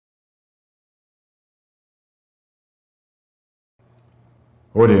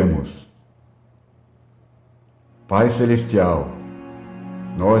Oremos. Pai Celestial,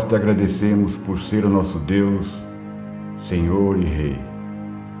 nós te agradecemos por ser o nosso Deus, Senhor e Rei.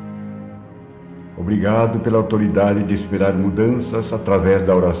 Obrigado pela autoridade de esperar mudanças através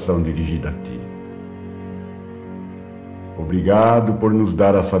da oração dirigida a Ti. Obrigado por nos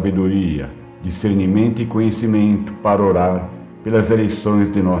dar a sabedoria, discernimento e conhecimento para orar pelas eleições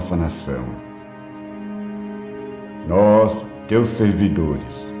de nossa nação. Nós, Teus servidores,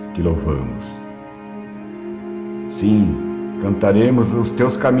 Te louvamos. Sim, cantaremos os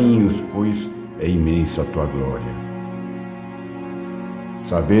Teus caminhos, pois é imensa a Tua glória.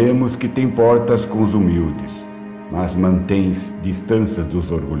 Sabemos que Te importas com os humildes, mas mantens distâncias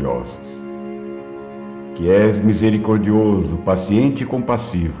dos orgulhosos. Que és misericordioso, paciente e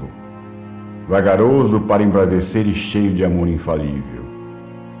compassivo, vagaroso para embravecer e cheio de amor infalível.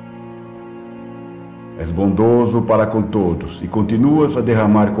 És bondoso para com todos e continuas a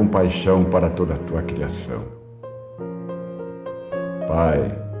derramar compaixão para toda a Tua criação.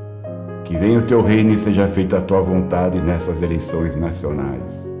 Pai, que venha o Teu reino e seja feita a Tua vontade nessas eleições nacionais.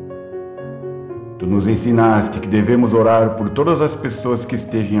 Tu nos ensinaste que devemos orar por todas as pessoas que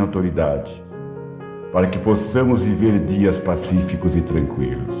estejam em autoridade, para que possamos viver dias pacíficos e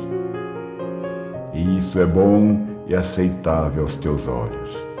tranquilos. E isso é bom e aceitável aos Teus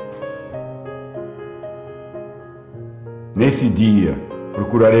olhos. Nesse dia,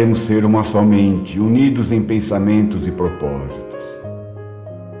 procuraremos ser uma só mente, unidos em pensamentos e propósitos.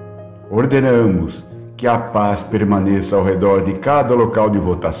 Ordenamos que a paz permaneça ao redor de cada local de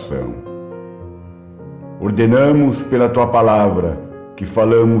votação. Ordenamos pela Tua palavra, que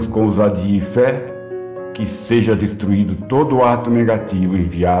falamos com ousadia e fé, que seja destruído todo ato negativo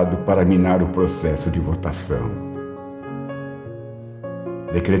enviado para minar o processo de votação.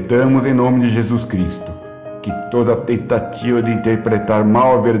 Decretamos em nome de Jesus Cristo que toda tentativa de interpretar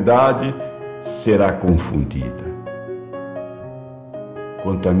mal a verdade será confundida.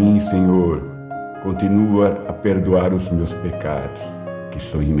 Quanto a mim, Senhor, continua a perdoar os meus pecados, que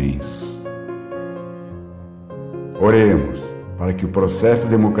são imensos. Oremos para que o processo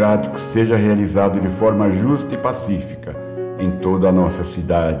democrático seja realizado de forma justa e pacífica em toda a nossa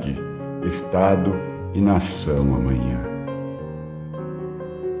cidade, estado e nação amanhã.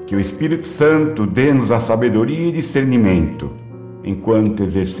 Que o Espírito Santo dê-nos a sabedoria e discernimento enquanto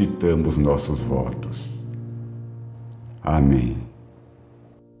exercitamos nossos votos. Amém.